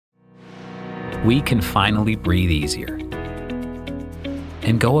we can finally breathe easier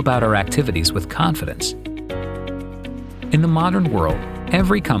and go about our activities with confidence. In the modern world,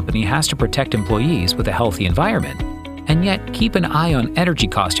 every company has to protect employees with a healthy environment and yet keep an eye on energy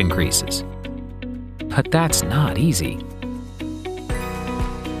cost increases. But that's not easy.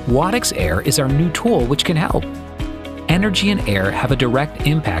 WatticsAir is our new tool which can help. Energy and air have a direct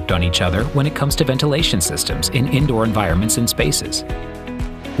impact on each other when it comes to ventilation systems in indoor environments and spaces.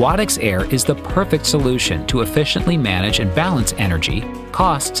 WatticsAir is the perfect solution to efficiently manage and balance energy,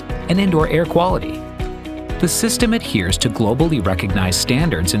 costs, and indoor air quality. The system adheres to globally recognized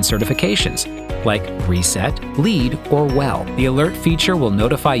standards and certifications, like Reset, LEED, or WELL. The alert feature will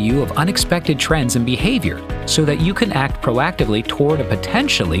notify you of unexpected trends and behavior so that you can act proactively toward a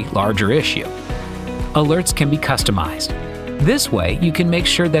potentially larger issue. Alerts can be customized. This way, you can make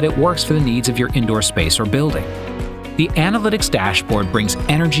sure that it works for the needs of your indoor space or building. The Analytics dashboard brings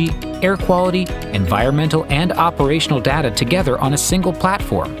energy, air quality, environmental, and operational data together on a single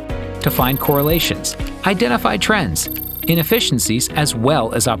platform to find correlations, identify trends, inefficiencies, as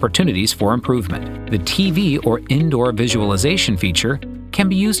well as opportunities for improvement. The TV or indoor visualization feature can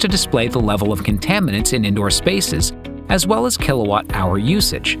be used to display the level of contaminants in indoor spaces, as well as kilowatt-hour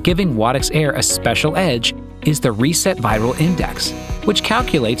usage. Giving WatticsAir a special edge is the Reset Viral Index, which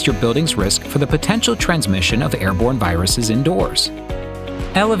calculates your building's risk for the potential transmission of airborne viruses indoors.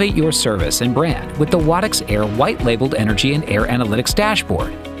 Elevate your service and brand with the WatticsAir white-labeled Energy and Air Analytics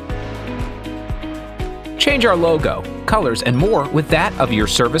dashboard. Change our logo, colors, and more with that of your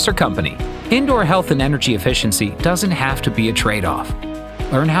service or company. Indoor health and energy efficiency doesn't have to be a trade-off.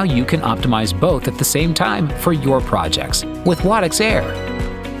 Learn how you can optimize both at the same time for your projects with WatticsAir.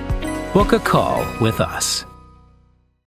 Book a call with us.